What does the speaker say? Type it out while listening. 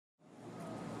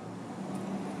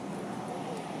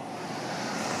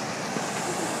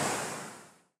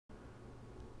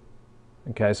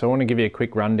Okay, so I want to give you a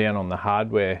quick rundown on the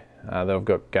hardware that I've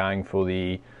got going for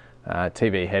the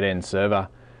TVheadend server.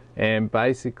 And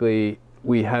basically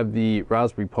we have the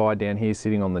Raspberry Pi down here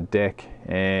sitting on the deck,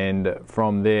 and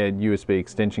from there USB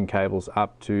extension cables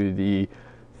up to the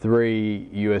 3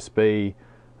 USB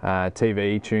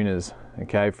TV tuners.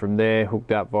 Okay, from there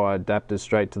hooked up via adapters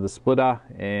straight to the splitter,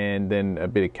 and then a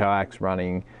bit of coax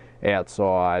running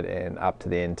outside and up to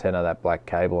the antenna, that black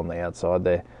cable on the outside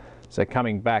there. So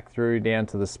coming back through down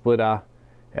to the splitter,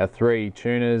 our 3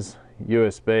 tuners,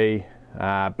 USB,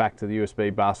 back to the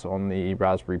USB bus on the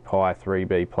Raspberry Pi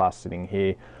 3B Plus sitting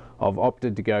here. I've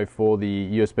opted to go for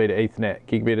the USB to Ethernet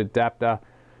gigabit adapter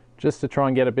just to try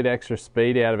and get a bit extra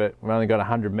speed out of it. We've only got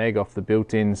 100 meg off the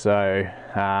built-in, so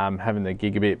having the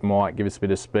gigabit might give us a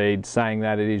bit of speed. Saying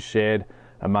that, it is shared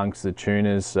amongst the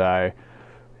tuners, so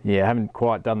yeah, haven't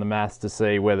quite done the maths to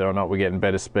see whether or not we're getting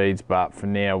better speeds, but for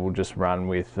now we'll just run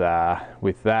with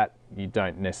that. You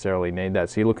don't necessarily need that.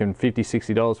 So you're looking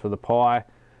 $50–60 for the Pi,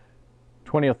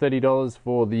 $20 or $30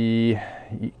 for the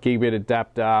gigabit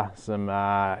adapter, some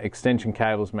extension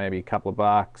cables, maybe a couple of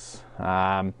bucks.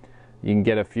 You can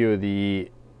get a few of the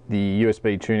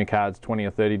USB tuner cards, $20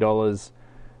 or $30,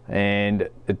 and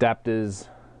adapters,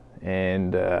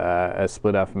 and a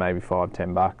splitter for maybe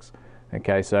 $5–10 bucks.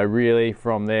 Okay, so really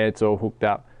from there it's all hooked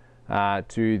up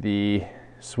to the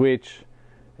switch,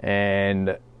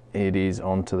 and it is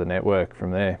onto the network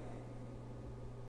from there.